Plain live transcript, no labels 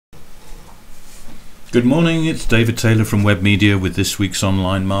Good morning, it's David Taylor from Web Media with this week's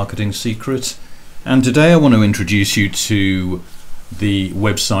online marketing secret, and today I want to introduce you to the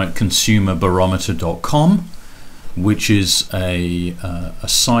website consumerbarometer.com, which is a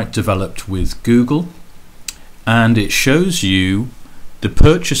site developed with Google, and it shows you the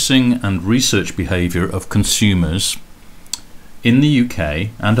purchasing and research behavior of consumers in the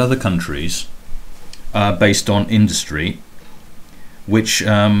UK and other countries based on industry, which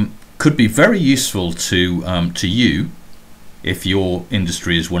could be very useful to you if your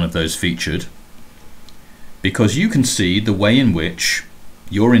industry is one of those featured, because you can see the way in which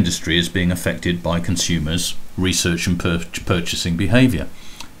your industry is being affected by consumers' research and purchasing behavior.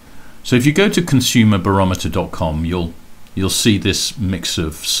 So if you go to consumerbarometer.com, you'll see this mix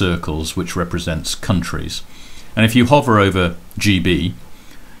of circles which represents countries, and if you hover over GB,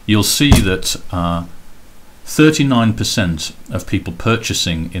 you'll see that 39% of people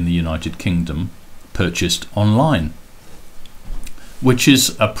purchasing in the United Kingdom purchased online, which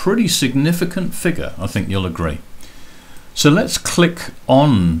is a pretty significant figure, I think you'll agree. So let's click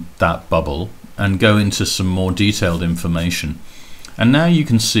on that bubble and go into some more detailed information. And now you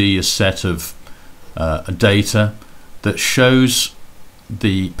can see a set of data that shows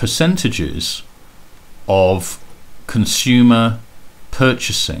the percentages of consumer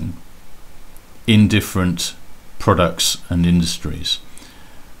purchasing in different products and industries.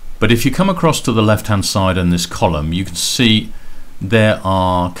 But if you come across to the left hand side in this column, you can see there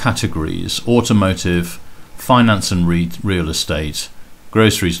are categories: automotive, finance and real estate,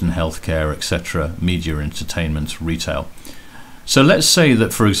 groceries and healthcare, etc., media, entertainment, retail. So let's say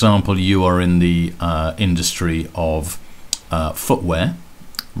that, for example, you are in the industry of footwear,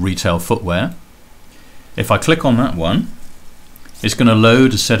 retail footwear. If I click on that one, it's going to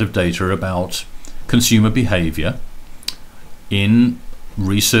load a set of data about consumer behavior in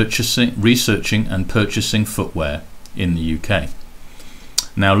researching and purchasing footwear in the UK.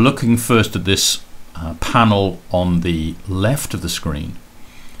 Now, looking first at this panel on the left of the screen,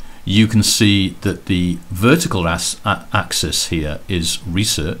 you can see that the vertical axis here is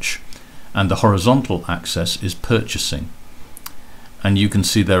research and the horizontal axis is purchasing. And you can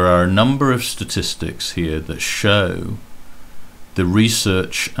see there are a number of statistics here that show the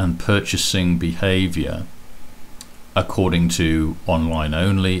research and purchasing behavior according to online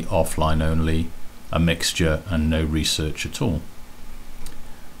only, offline only, a mixture, and no research at all.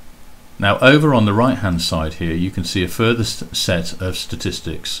 Now, over on the right hand side here, you can see a further set of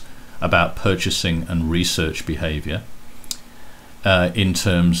statistics about purchasing and research behavior in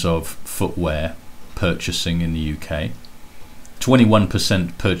terms of footwear purchasing in the UK.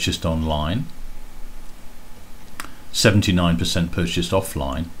 21% purchased online, 79% purchased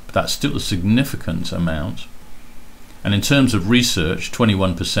offline, but that's still a significant amount. And in terms of research,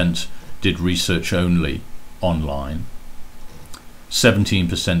 21% did research only online,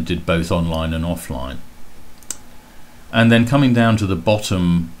 17% did both online and offline. And then coming down to the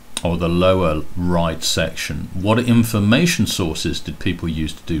bottom or the lower right section, what information sources did people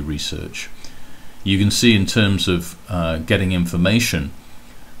use to do research? You can see in terms of getting information,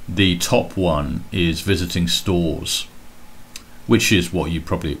 the top one is visiting stores, which is what you'd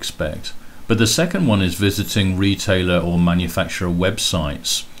probably expect. But the second one is visiting retailer or manufacturer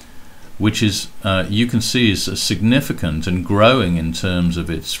websites, which is, you can see, is significant and growing in terms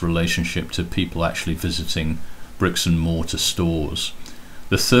of its relationship to people actually visiting bricks and mortar stores.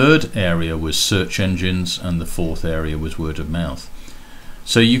 The third area was search engines, and the fourth area was word of mouth.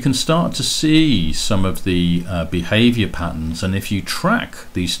 So you can start to see some of the behavior patterns, and if you track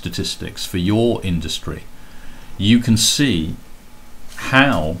these statistics for your industry, you can see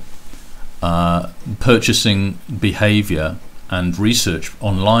how purchasing behavior and research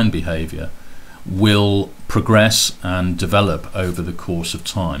online behavior will progress and develop over the course of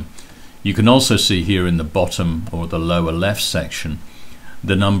time. You can also see here in the bottom or the lower left section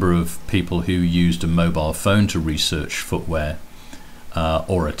the number of people who used a mobile phone to research footwear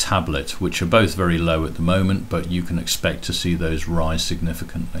or a tablet, which are both very low at the moment, but you can expect to see those rise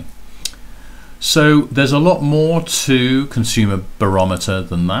significantly. So there's a lot more to Consumer Barometer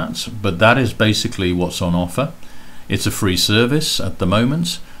than that, but that is basically what's on offer. It's a free service at the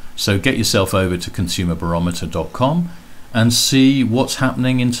moment, so get yourself over to consumerbarometer.com and see what's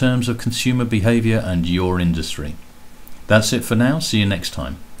happening in terms of consumer behavior and your industry. That's it for now. See you next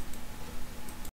time.